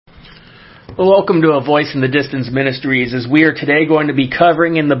Welcome to A Voice in the Distance Ministries, as we are today going to be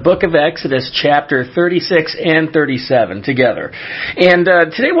covering in the book of Exodus, chapter 36 and 37 together. And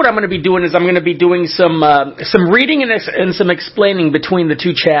today what I'm going to be doing is I'm going to be doing some reading and some explaining between the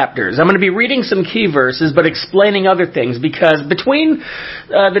two chapters. I'm going to be reading some key verses, but explaining other things, because between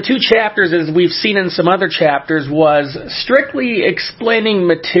the two chapters, as we've seen in some other chapters, was strictly explaining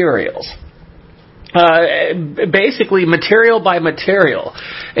materials. Basically material by material.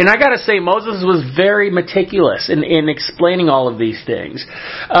 And I gotta say, Moses was very meticulous in explaining all of these things.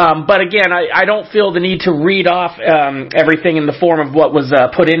 But again, I don't feel the need to read off everything in the form of what was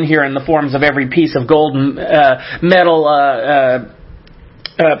put in here in the forms of every piece of gold and metal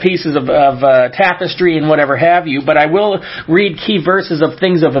pieces of tapestry and whatever have you, but I will read key verses of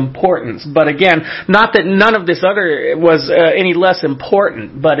things of importance. But again, not that none of this other was any less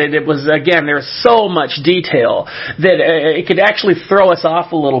important, but it was, again, there's so much detail that it could actually throw us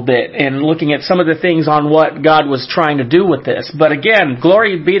off a little bit in looking at some of the things on what God was trying to do with this. But again,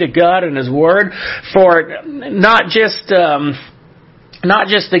 glory be to God and His Word for not just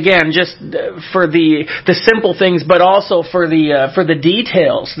for the simple things, but also for the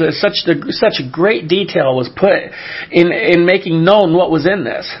details. Such a great detail was put in making known what was in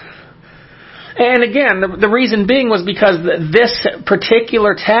this. And again, the reason being was because this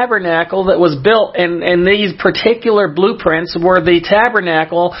particular tabernacle that was built and these particular blueprints were the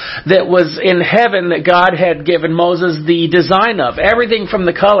tabernacle that was in heaven that God had given Moses the design of. Everything from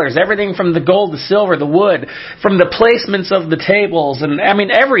the colors, everything from the gold, the silver, the wood, from the placements of the tables, and I mean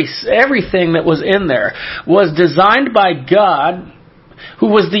everything that was in there was designed by God,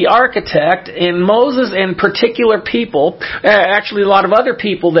 who was the architect, and Moses and particular people, actually a lot of other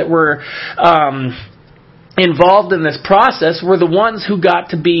people that were involved in this process, were the ones who got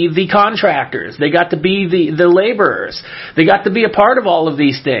to be the contractors. They got to be the laborers. They got to be a part of all of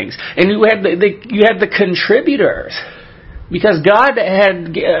these things. And you had the contributors, because God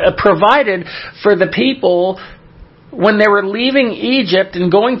had provided for the people. When they were leaving Egypt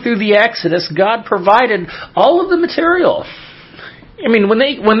and going through the Exodus, God provided all of the material. I mean, when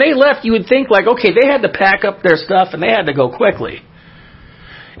they left, you would think like, okay, they had to pack up their stuff and they had to go quickly.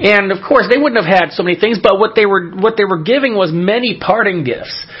 And of course, they wouldn't have had so many things, but what they were giving was many parting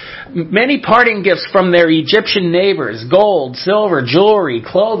gifts. Many parting gifts from their Egyptian neighbors: gold, silver, jewelry,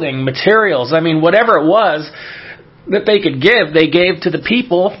 clothing, materials. I mean, whatever it was that they could give, they gave to the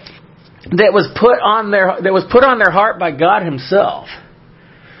people that was put on their heart by God Himself.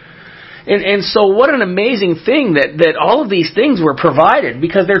 And so what an amazing thing that all of these things were provided,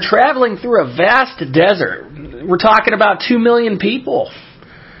 because they're traveling through a vast desert. We're talking about 2 million people.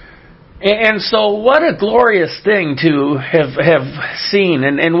 And so what a glorious thing to have seen,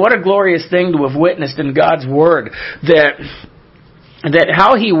 and what a glorious thing to have witnessed in God's Word, that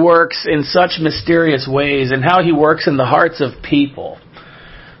how He works in such mysterious ways, and how He works in the hearts of people,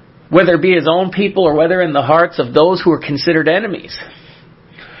 whether it be His own people or whether in the hearts of those who are considered enemies.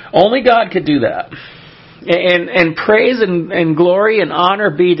 Only God could do that. And praise and glory and honor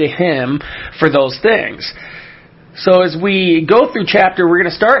be to Him for those things. So as we go through we're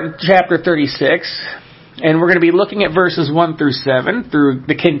going to start in chapter 36, and we're going to be looking at verses 1 through 7 through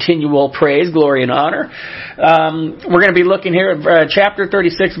the continual praise, glory, and honor. We're going to be looking here at chapter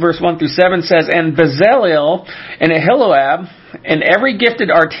 36, verse 1 through 7 says, "And Bezalel and Aholiab, and every gifted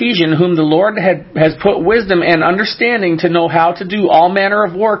artisan whom the Lord has put wisdom and understanding to know how to do all manner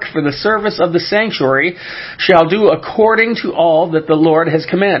of work for the service of the sanctuary, shall do according to all that the Lord has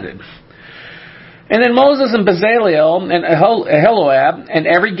commanded. And then Moses and Bezalel and Aholiab, and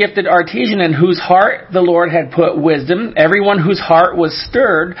every gifted artisan in whose heart the Lord had put wisdom, everyone whose heart was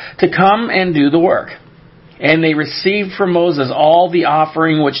stirred to come and do the work. And they received from Moses all the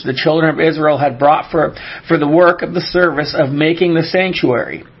offering which the children of Israel had brought for the work of the service of making the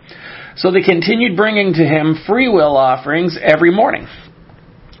sanctuary. So they continued bringing to him freewill offerings every morning.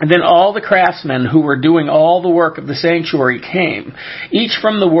 And then all the craftsmen who were doing all the work of the sanctuary came, each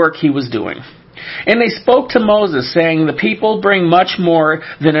from the work he was doing. And they spoke to Moses, saying, The people bring much more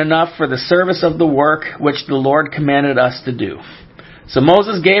than enough for the service of the work which the Lord commanded us to do. So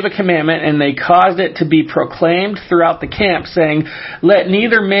Moses gave a commandment, and they caused it to be proclaimed throughout the camp, saying, Let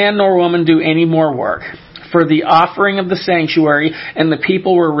neither man nor woman do any more work for the offering of the sanctuary, and the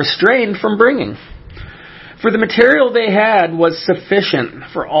people were restrained from bringing. For the material they had was sufficient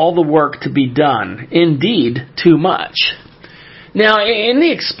for all the work to be done, indeed, too much. Now, in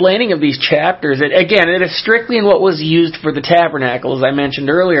the explaining of these chapters, it is strictly in what was used for the tabernacle, as I mentioned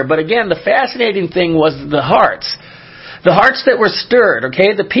earlier. But again, the fascinating thing was the hearts. The hearts that were stirred,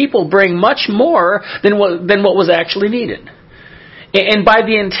 okay? The people bring much more than what was actually needed. And by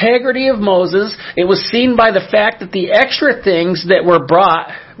the integrity of Moses, it was seen by the fact that the extra things that were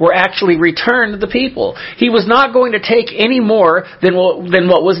brought were actually returned to the people. He was not going to take any more than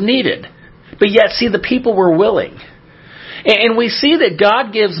what was needed. But yet, see, the people were willing. And we see that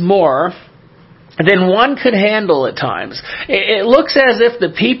God gives more than one could handle at times. It looks as if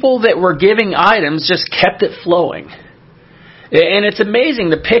the people that were giving items just kept it flowing. And it's amazing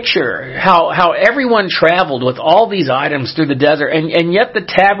the picture, how everyone traveled with all these items through the desert, and yet the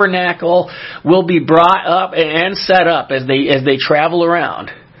tabernacle will be brought up and set up as they travel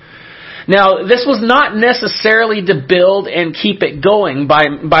around. Now, this was not necessarily to build and keep it going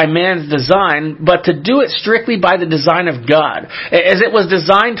by man's design, but to do it strictly by the design of God, as it was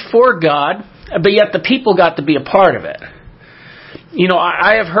designed for God, but yet the people got to be a part of it. You know,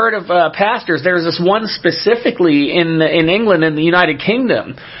 I have heard of pastors. There's this one specifically in England, in the United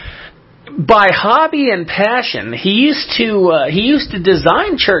Kingdom. By hobby and passion, he used to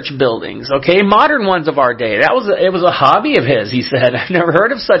design church buildings. Okay, modern ones of our day. It was a hobby of his. He said, "I've never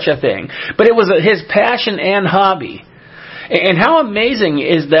heard of such a thing," but it was his passion and hobby. And how amazing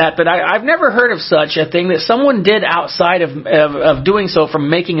is that I've never heard of such a thing that someone did outside of doing so from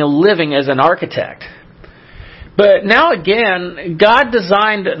making a living as an architect. But now again, God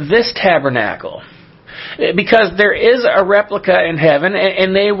designed this tabernacle because there is a replica in heaven,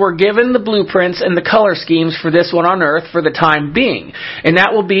 and they were given the blueprints and the color schemes for this one on earth for the time being. And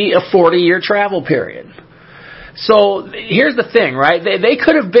that will be a 40-year travel period. So here's the thing, right? They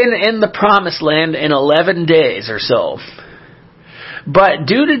could have been in the promised land in 11 days or so. But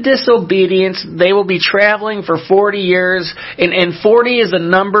due to disobedience, they will be traveling for 40 years, and 40 is a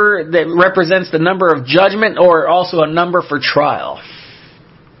number that represents the number of judgment, or also a number for trial.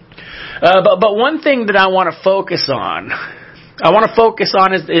 But one thing that I want to focus on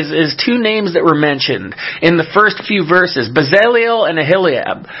is two names that were mentioned in the first few verses, Bezalel and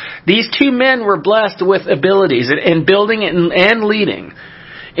Aholiab. These two men were blessed with abilities in building and leading,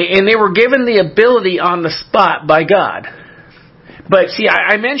 and they were given the ability on the spot by God. But see,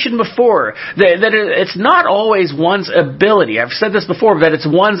 I mentioned before that it's not always one's ability. I've said this before, that it's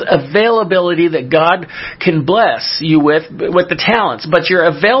one's availability that God can bless you with the talents. But your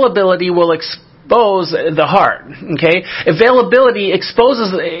availability will expose the heart. Okay? Availability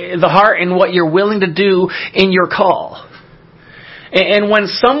exposes the heart in what you're willing to do in your call. And when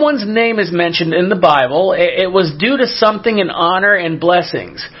someone's name is mentioned in the Bible, it was due to something in honor and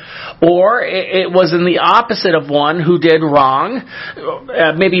blessings. Or it was in the opposite of one who did wrong,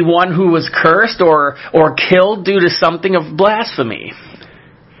 maybe one who was cursed or killed due to something of blasphemy.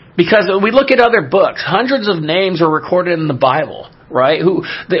 Because we look at other books, hundreds of names are recorded in the Bible, right?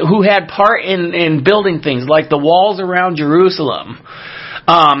 Who had part in building things like the walls around Jerusalem.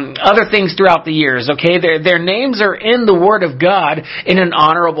 Other things throughout the years, okay? Their names are in the Word of God in an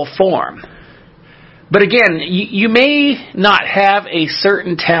honorable form. But again, you may not have a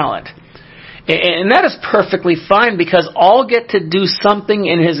certain talent. And that is perfectly fine, because all get to do something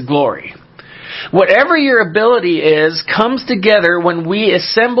in His glory. Whatever your ability is comes together when we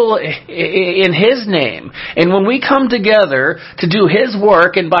assemble in His name. And when we come together to do His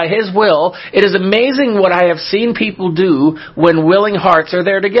work and by His will, it is amazing what I have seen people do when willing hearts are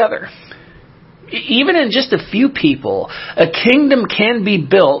there together. Even in just a few people, a kingdom can be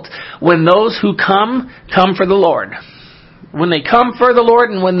built when those who come for the Lord. When they come for the Lord,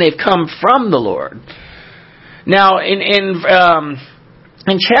 and when they've come from the Lord. Now, in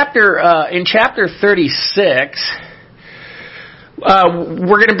chapter 36,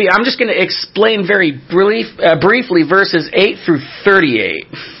 I'm just going to explain very briefly verses 8 through 38.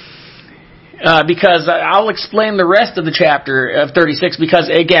 Because I'll explain the rest of the chapter of 36, because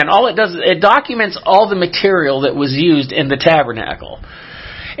again, all it does is it documents all the material that was used in the tabernacle.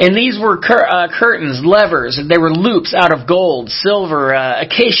 And these were curtains, levers, they were loops out of gold, silver,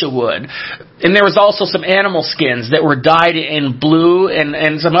 acacia wood. And there was also some animal skins that were dyed in blue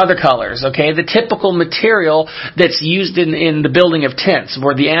and some other colors, okay? The typical material that's used in the building of tents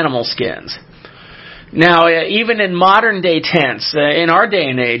were the animal skins. Now, even in modern day tents, in our day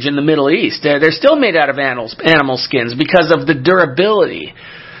and age in the Middle East, they're still made out of animal skins because of the durability.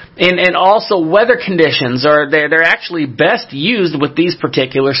 And also weather conditions they're actually best used with these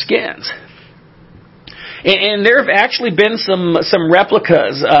particular skins. And there have actually been some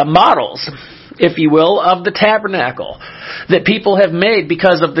replicas, models, if you will, of the tabernacle that people have made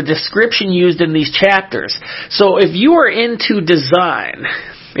because of the description used in these chapters. So if you are into design,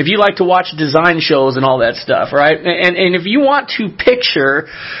 if you like to watch design shows and all that stuff, right? And if you want to picture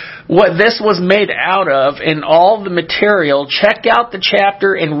what this was made out of and all the material, check out the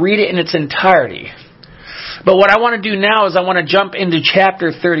chapter and read it in its entirety. But what I want to do now is I want to jump into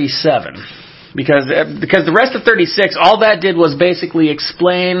chapter 37. Because the rest of 36, all that did was basically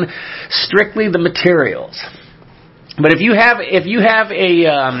explain strictly the materials. But if you have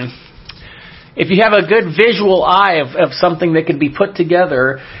a good visual eye of something that can be put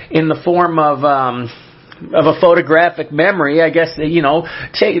together in the form of a photographic memory, I guess, go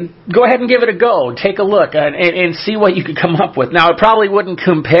ahead and give it a go. Take a look and see what you could come up with. Now, it probably wouldn't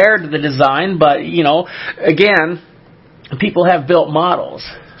compare to the design, but, again, people have built models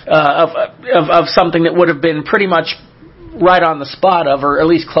of something that would have been pretty much right on the spot of, or at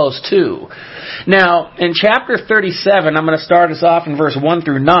least close to. Now, in chapter 37, I'm going to start us off in verse 1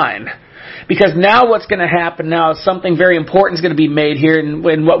 through 9. Because now what's going to happen now is something very important is going to be made here in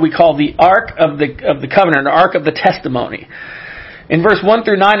what we call the Ark of the Covenant, the Ark of the Testimony. In verse 1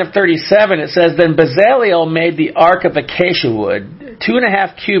 through 9 of 37, it says, Then Bezaleel made the Ark of acacia wood.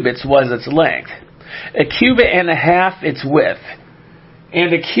 2.5 cubits was its length, 1.5 cubits its width,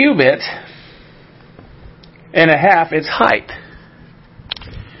 and 1.5 cubits its height.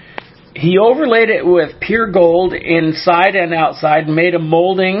 He overlaid it with pure gold inside and outside, and made a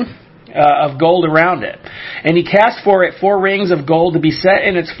molding of gold around it. And he cast for it 4 rings of gold to be set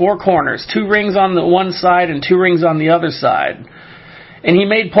in its 4 corners, 2 rings on the one side and 2 rings on the other side. And he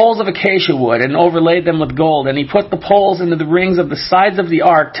made poles of acacia wood and overlaid them with gold. And he put the poles into the rings of the sides of the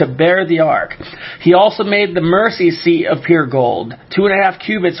ark to bear the ark. He also made the mercy seat of pure gold. 2.5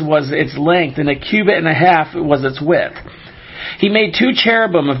 cubits was its length, and 1.5 cubits was its width. He made 2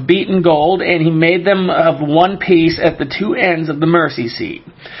 cherubim of beaten gold, and he made them of one piece at the 2 ends of the mercy seat.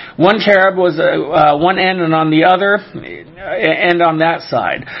 One cherub was one end, and on the other end on that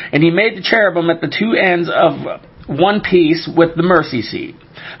side. And he made the cherubim at the 2 ends of one piece with the mercy seat.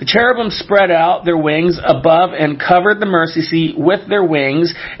 The cherubim spread out their wings above and covered the mercy seat with their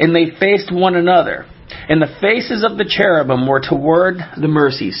wings, and they faced one another. And the faces of the cherubim were toward the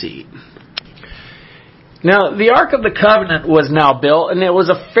mercy seat. Now, the Ark of the Covenant was now built, and it was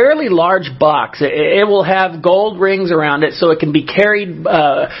a fairly large box. It will have gold rings around it so it can be carried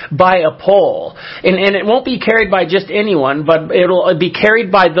by a pole. And it won't be carried by just anyone, but it'll be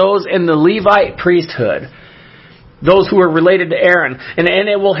carried by those in the Levite priesthood, those who are related to Aaron. And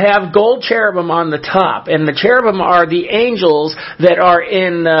it will have gold cherubim on the top. And the cherubim are the angels that are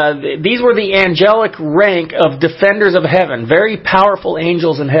in, these were the angelic rank of defenders of heaven. Very powerful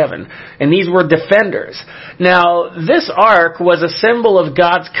angels in heaven. And these were defenders. Now, this ark was a symbol of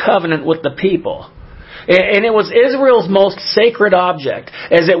God's covenant with the people. And it was Israel's most sacred object,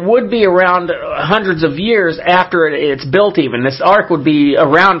 as it would be around hundreds of years after it's built even. This ark would be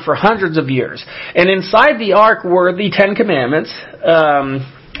around for hundreds of years. And inside the ark were the 10 Commandments.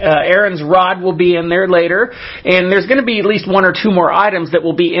 Aaron's rod will be in there later. And there's going to be at least 1 or 2 more items that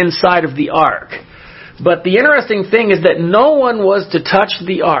will be inside of the ark. But the interesting thing is that no one was to touch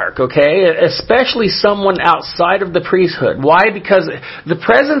the ark, okay? Especially someone outside of the priesthood. Why? Because the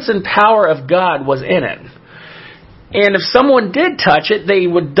presence and power of God was in it. And if someone did touch it, they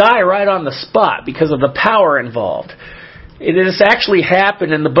would die right on the spot because of the power involved. This actually happened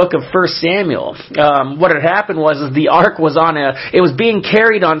in the book of 1 Samuel. What had happened was the ark was it was being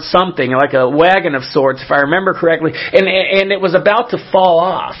carried on something, like a wagon of sorts, if I remember correctly, and it was about to fall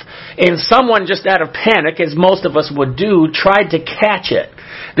off. And someone, just out of panic, as most of us would do, tried to catch it.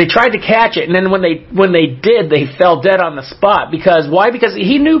 They tried to catch it, and then when they did, they fell dead on the spot. Because, why? Because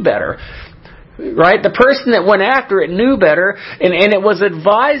he knew better. Right? The person that went after it knew better, and it was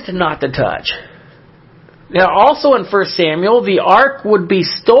advised not to touch. Now, also in 1 Samuel, the ark would be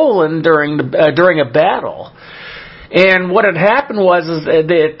stolen during a battle. And what had happened was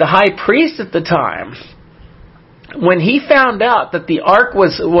that the high priest at the time, when he found out that the ark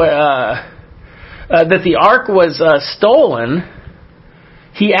was stolen,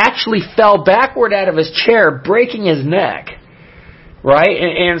 he actually fell backward out of his chair, breaking his neck. Right?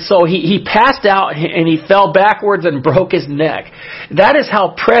 And so he passed out and he fell backwards and broke his neck. That is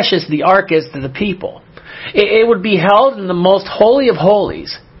how precious the ark is to the people. It would be held in the most holy of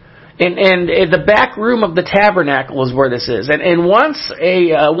holies. And the back room of the tabernacle is where this is. And once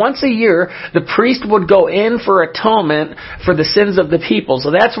a year, the priest would go in for atonement for the sins of the people.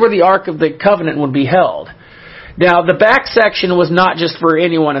 So that's where the Ark of the Covenant would be held. Now, the back section was not just for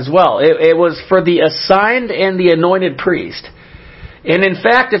anyone as well. It was for the assigned and the anointed priest. And in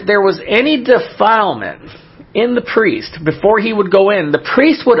fact, if there was any defilement in the priest before he would go in, the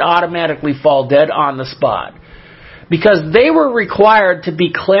priest would automatically fall dead on the spot. Because they were required to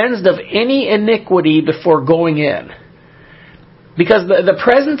be cleansed of any iniquity before going in. Because the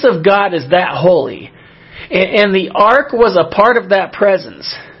presence of God is that holy. And the ark was a part of that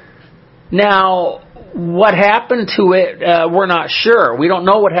presence. Now, What happened to it, we're not sure. We don't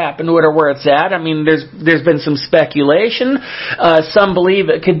know what happened to it or where it's at. I mean, there's been some speculation. Some believe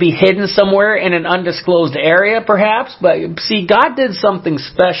it could be hidden somewhere in an undisclosed area, perhaps. But see, God did something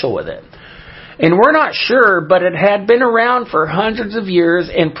special with it. And we're not sure, but it had been around for hundreds of years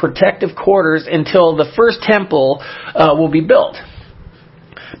in protective quarters until the first temple will be built.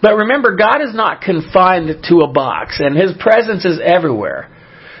 But remember, God is not confined to a box, and His presence is everywhere.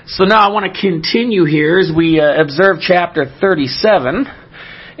 So now I want to continue here as we observe chapter 37.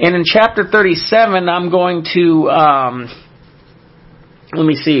 And in chapter 37, I'm going to, let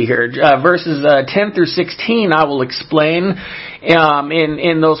me see here, verses 10 through 16 I will explain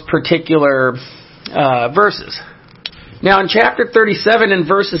in those particular verses. Now in chapter 37 in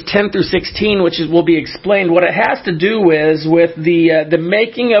verses 10 through 16, which will be explained, what it has to do is with the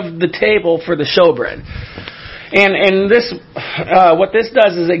making of the table for the showbread. And this, what this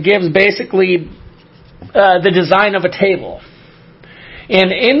does is it gives basically the design of a table.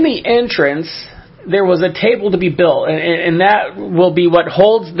 And in the entrance, there was a table to be built, and that will be what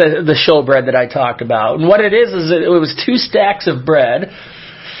holds the showbread that I talked about. And what it is it was 2 stacks of bread,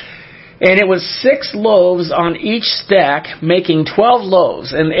 and it was 6 loaves on each stack, making 12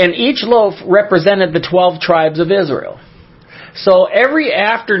 loaves. And each loaf represented the 12 tribes of Israel. So every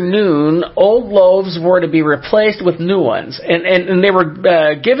afternoon, old loaves were to be replaced with new ones, and they were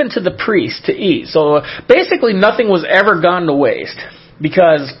given to the priest to eat. So basically nothing was ever gone to waste,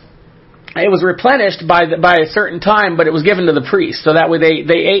 because it was replenished by a certain time, but it was given to the priest. So that way they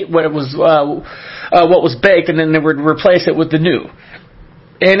ate what was baked, and then they would replace it with the new.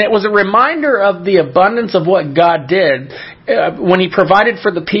 And it was a reminder of the abundance of what God did when He provided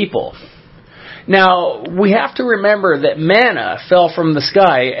for the people. Now, we have to remember that manna fell from the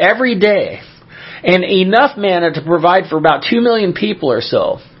sky every day, and enough manna to provide for about 2 million people or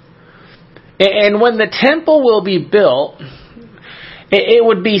so. And when the temple will be built, it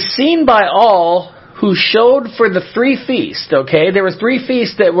would be seen by all who showed for the 3 feasts, okay? There was 3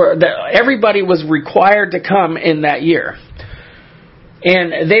 feasts that everybody was required to come in that year.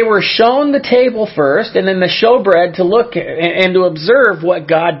 And they were shown the table first, and then the showbread to look and to observe what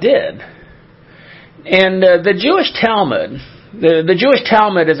God did. And the Jewish Talmud, the Jewish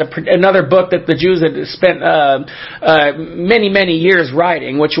Talmud is another book that the Jews had spent many years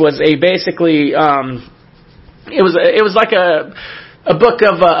writing, which was basically it was like a book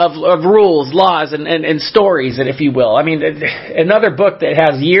of rules, laws, and stories, if you will. I mean, another book that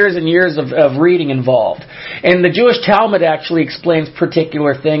has years and years of reading involved. And the Jewish Talmud actually explains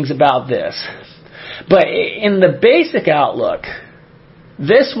particular things about this. But in the basic outlook,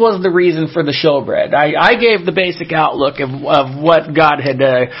 this was the reason for the showbread. I gave the basic outlook of what God had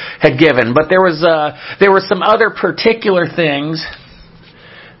given, but there were some other particular things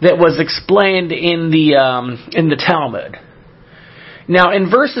that was explained in the Talmud. Now, in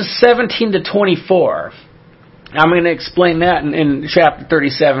verses 17 to 24, I'm going to explain that in chapter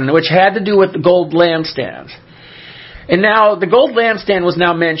 37, which had to do with the gold lampstands. And now, the gold lampstand was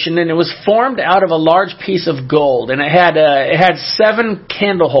now mentioned, and it was formed out of a large piece of gold, and it had 7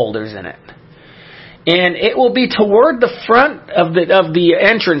 candle holders in it. And it will be toward the front of the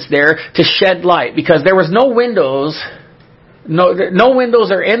entrance there to shed light, because there was no windows. No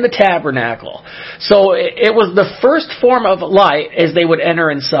windows are in the tabernacle. So it was the first form of light as they would enter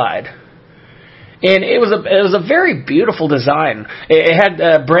inside. And it was a very beautiful design. It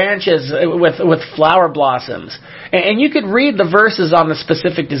had branches with flower blossoms. And you could read the verses on the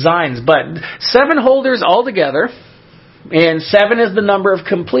specific designs, but 7 holders altogether, and 7 is the number of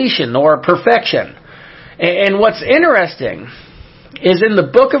completion or perfection. And what's interesting is in the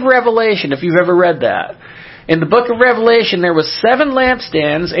book of Revelation, if you've ever read that, in the book of Revelation, there was 7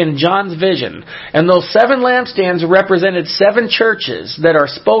 lampstands in John's vision. And those 7 lampstands represented 7 churches that are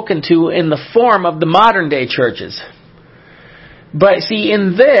spoken to in the form of the modern day churches. But see,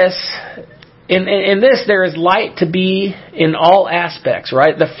 in this, there is light to be in all aspects,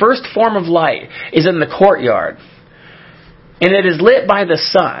 right? The first form of light is in the courtyard. And it is lit by the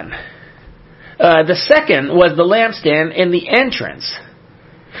sun. The second was the lampstand in the entrance.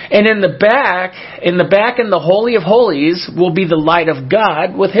 And in the back in the Holy of Holies will be the light of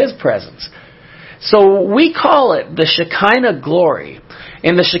God with His presence. So we call it the Shekinah glory.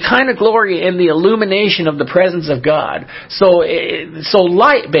 And the Shekinah glory in the illumination of the presence of God. So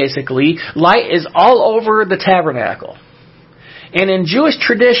light, basically, light is all over the tabernacle. And in Jewish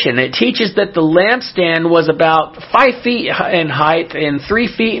tradition, it teaches that the lampstand was about 5 feet in height and 3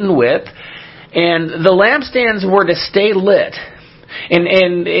 feet in width. And the lampstands were to stay lit.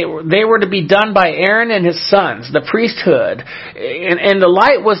 They were to be done by Aaron and his sons, the priesthood. And the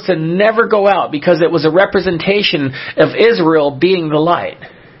light was to never go out because it was a representation of Israel being the light.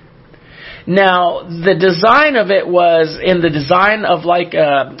 Now, the design of it was in the design of like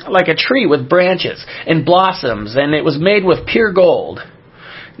a tree with branches and blossoms, and it was made with pure gold.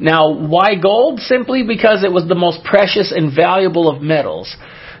 Now, why gold? Simply because it was the most precious and valuable of metals.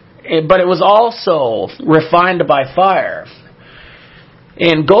 But it was also refined by fire.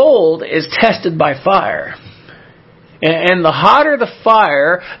 And gold is tested by fire. And the hotter the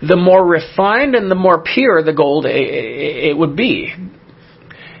fire, the more refined and the more pure the gold it would be.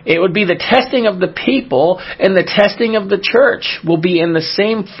 It would be the testing of the people, and the testing of the church will be in the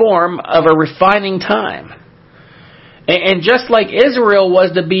same form of a refining time. And just like Israel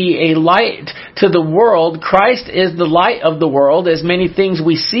was to be a light to the world, Christ is the light of the world, as many things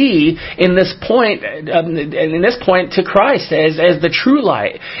we see in this point to Christ as the true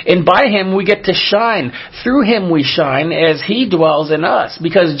light. And by Him we get to shine. Through Him we shine as He dwells in us.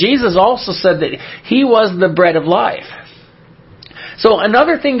 Because Jesus also said that He was the bread of life. So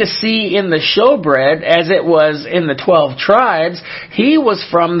another thing to see in the showbread, as it was in the 12 tribes, He was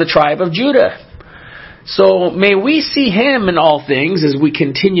from the tribe of Judah. So may we see Him in all things as we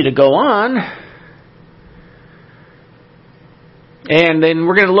continue to go on. And then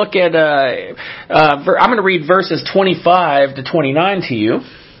we're going to look at, I'm going to read verses 25 to 29 to you.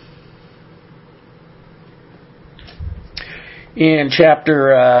 In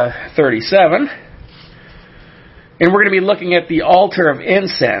chapter 37. And we're going to be looking at the altar of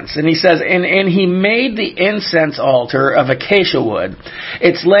incense. And he says, and he made the incense altar of acacia wood.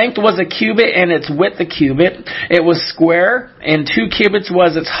 Its length was a cubit, and its width a cubit. It was square, and 2 cubits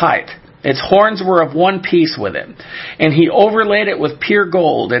was its height. Its horns were of one piece with it. And he overlaid it with pure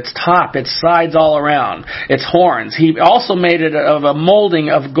gold, its top, its sides all around, its horns. He also made it of a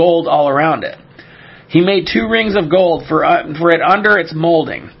molding of gold all around it. He made 2 rings of gold for it under its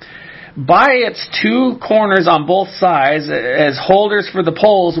molding, by its 2 corners on both sides, as holders for the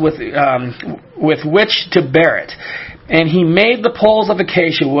poles with which to bear it. And he made the poles of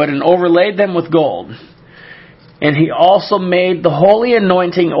acacia wood and overlaid them with gold. And he also made the holy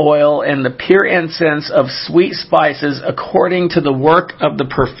anointing oil and the pure incense of sweet spices according to the work of the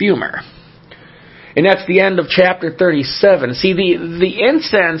perfumer. And that's the end of chapter 37. See, the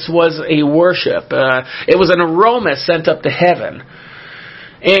incense was a worship. It was an aroma sent up to heaven.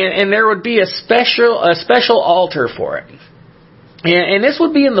 And there would be a special altar for it. And this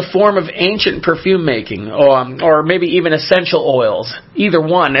would be in the form of ancient perfume making, or maybe even essential oils. Either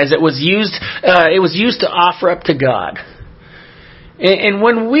one, as it was used to offer up to God. And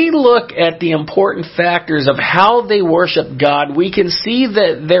when we look at the important factors of how they worship God, we can see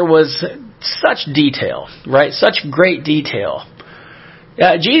that there was such detail, right? Such great detail.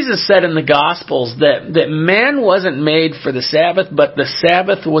 Jesus said in the Gospels that man wasn't made for the Sabbath, but the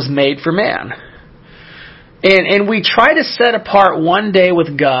Sabbath was made for man. And we try to set apart one day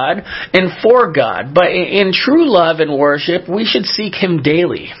with God and for God. But in true love and worship, we should seek Him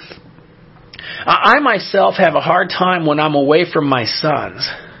daily. I myself have a hard time when I'm away from my sons.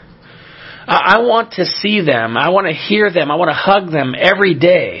 I want to see them. I want to hear them. I want to hug them every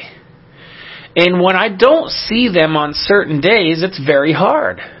day. And when I don't see them on certain days, it's very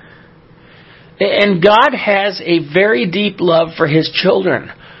hard. And God has a very deep love for His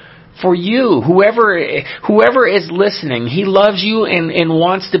children. For you, whoever is listening, He loves you and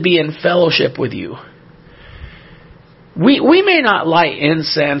wants to be in fellowship with you. We may not light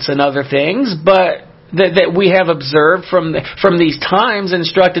incense and other things, but that we have observed from these times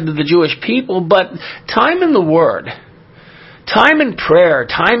instructed to the Jewish people, but time in the Word, time in prayer,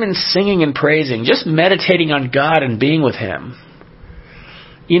 time in singing and praising, just meditating on God and being with Him.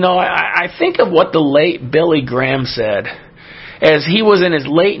 You know, I think of what the late Billy Graham said as he was in his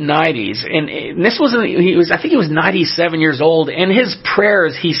late 90s, and this wasn't, I think he was 97 years old. In his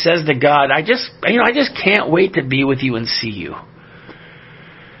prayers, he says to God, I just can't wait to be with you and see you.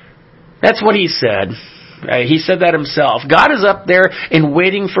 That's what he said. He said that himself. God is up there and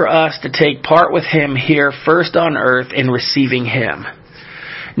waiting for us to take part with Him here first on earth in receiving Him.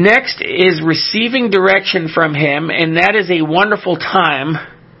 Next is receiving direction from Him, and that is a wonderful time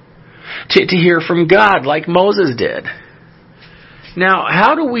to hear from God like Moses did. Now,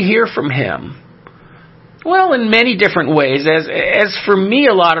 how do we hear from Him? Well, in many different ways. As for me,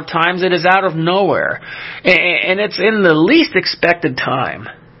 a lot of times it is out of nowhere. And it's in the least expected time.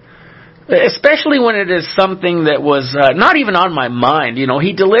 Especially when it is something that was not even on my mind. You know,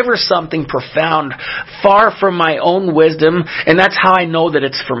 He delivers something profound, far from my own wisdom, and that's how I know that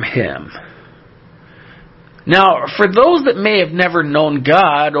it's from Him. Now, for those that may have never known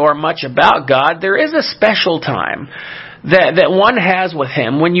God or much about God, there is a special time that one has with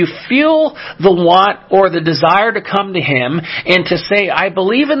Him when you feel the want or the desire to come to Him and to say, I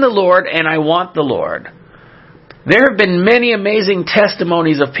believe in the Lord and I want the Lord. There have been many amazing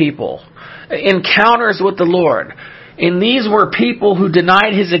testimonies of people, encounters with the Lord. And these were people who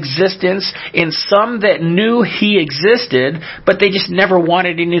denied His existence, and some that knew He existed, but they just never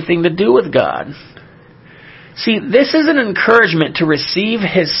wanted anything to do with God. See, this is an encouragement to receive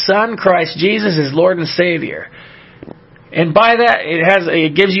His Son, Christ Jesus, as Lord and Savior. And by that,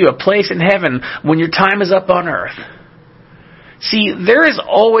 it gives you a place in heaven when your time is up on earth. See, there is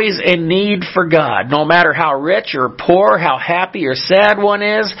always a need for God, no matter how rich or poor, how happy or sad one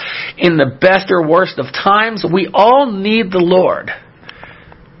is, in the best or worst of times, we all need the Lord.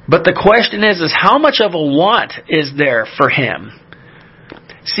 But the question is how much of a want is there for Him?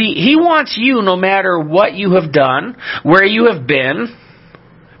 See, He wants you no matter what you have done, where you have been,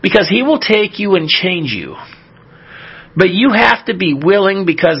 because He will take you and change you. But you have to be willing,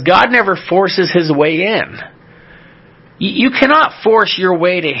 because God never forces His way in. You cannot force your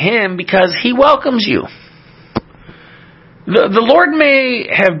way to Him because He welcomes you. The Lord may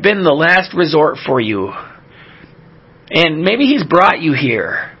have been the last resort for you. And maybe He's brought you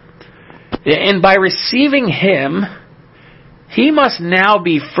here. And by receiving Him, He must now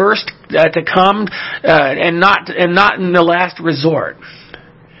be first to come and not in the last resort.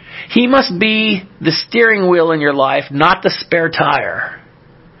 He must be the steering wheel in your life, not the spare tire.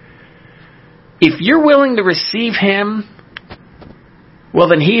 If you're willing to receive Him, well,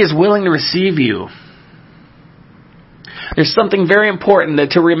 then He is willing to receive you. There's something very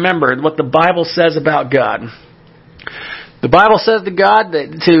important to remember, what the Bible says about God. The Bible says to God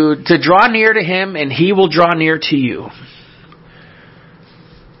that to draw near to Him, and He will draw near to you.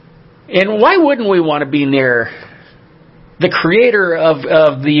 And why wouldn't we want to be near the Creator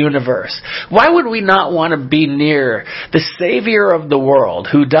of the universe? Why would we not want to be near the Savior of the world,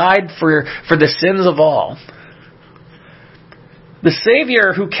 who died for the sins of all? The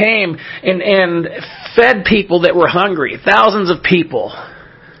Savior who came and fed people that were hungry, thousands of people.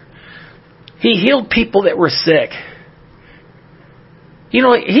 He healed people that were sick. You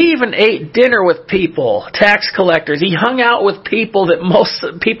know, He even ate dinner with people, tax collectors. He hung out with people that most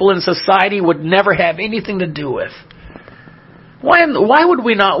people in society would never have anything to do with. Why would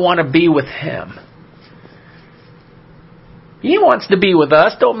we not want to be with Him? He wants to be with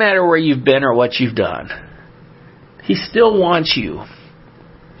us, don't matter where you've been or what you've done. He still wants you.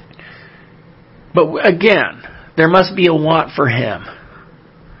 But again, there must be a want for Him.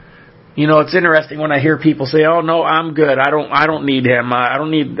 You know, it's interesting when I hear people say, "Oh no, I'm good. I don't need Him. I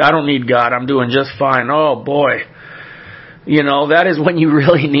don't need God. I'm doing just fine." Oh boy. You know, that is when you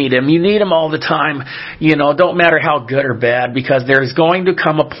really need Him. You need Him all the time. You know, don't matter how good or bad, because there's going to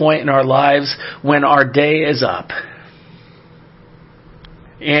come a point in our lives when our day is up.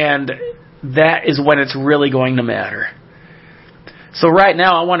 And that is when it's really going to matter. So right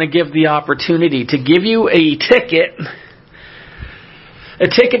now I want to give the opportunity to give you a ticket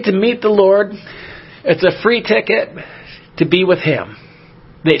to meet the Lord. It's a free ticket to be with Him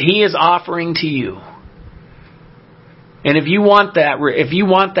that He is offering to you. And if you want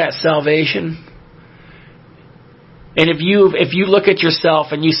that salvation, and if you look at yourself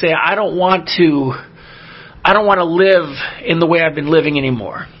and you say, I don't want to live in the way I've been living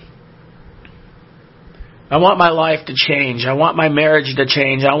anymore. I want my life to change. I want my marriage to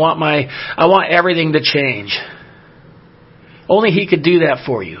change. I want everything to change. Only He could do that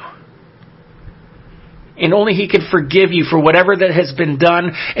for you. And only He could forgive you for whatever that has been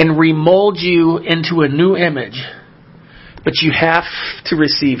done and remold you into a new image. But you have to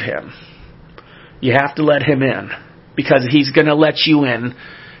receive Him. You have to let Him in, because He's going to let you in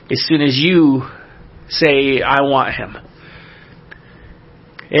as soon as you say, I want Him.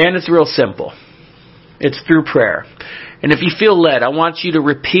 And it's real simple. It's through prayer. And if you feel led, I want you to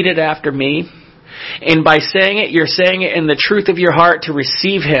repeat it after me. And by saying it, you're saying it in the truth of your heart to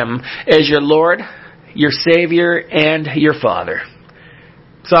receive Him as your Lord, your Savior, and your Father.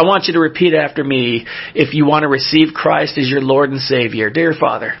 So I want you to repeat after me if you want to receive Christ as your Lord and Savior. Dear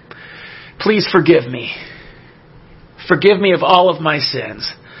Father, please forgive me. Forgive me of all of my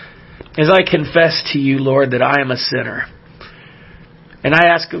sins, as I confess to you, Lord, that I am a sinner. And I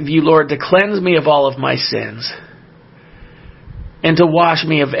ask of you, Lord, to cleanse me of all of my sins and to wash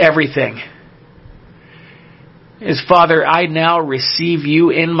me of everything. As Father, I now receive you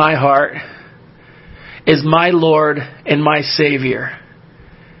in my heart as my Lord and my Savior.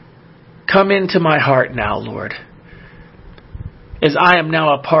 Come into my heart now, Lord, as I am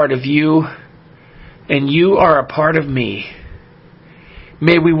now a part of you, and you are a part of me.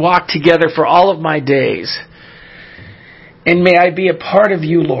 May we walk together for all of my days. And may I be a part of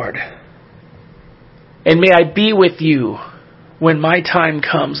you, Lord. And may I be with you when my time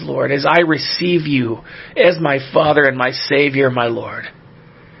comes, Lord, as I receive you as my Father and my Savior, my Lord.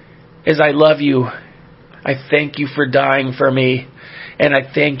 As I love you, I thank you for dying for me, and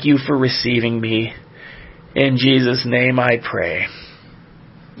I thank you for receiving me. In Jesus' name I pray.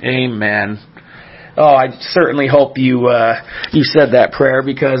 Amen. Oh, I certainly hope you said that prayer,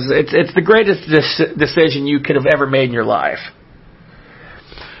 because it's the greatest decision you could have ever made in your life.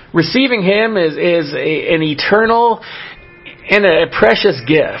 Receiving Him is an eternal and a precious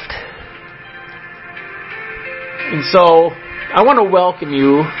gift. And so, I want to welcome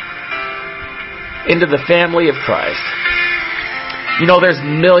you into the family of Christ. You know, there's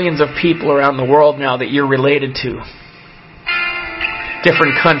millions of people around the world now that you're related to.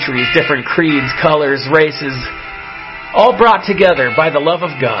 Different countries, different creeds, colors, races, all brought together by the love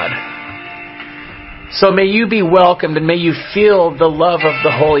of God. So may you be welcomed, and may you feel the love of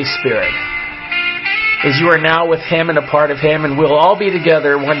the Holy Spirit as you are now with Him and a part of Him, and we'll all be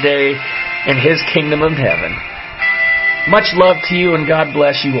together one day in His kingdom of heaven. Much love to you, and God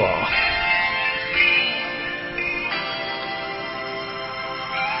bless you all.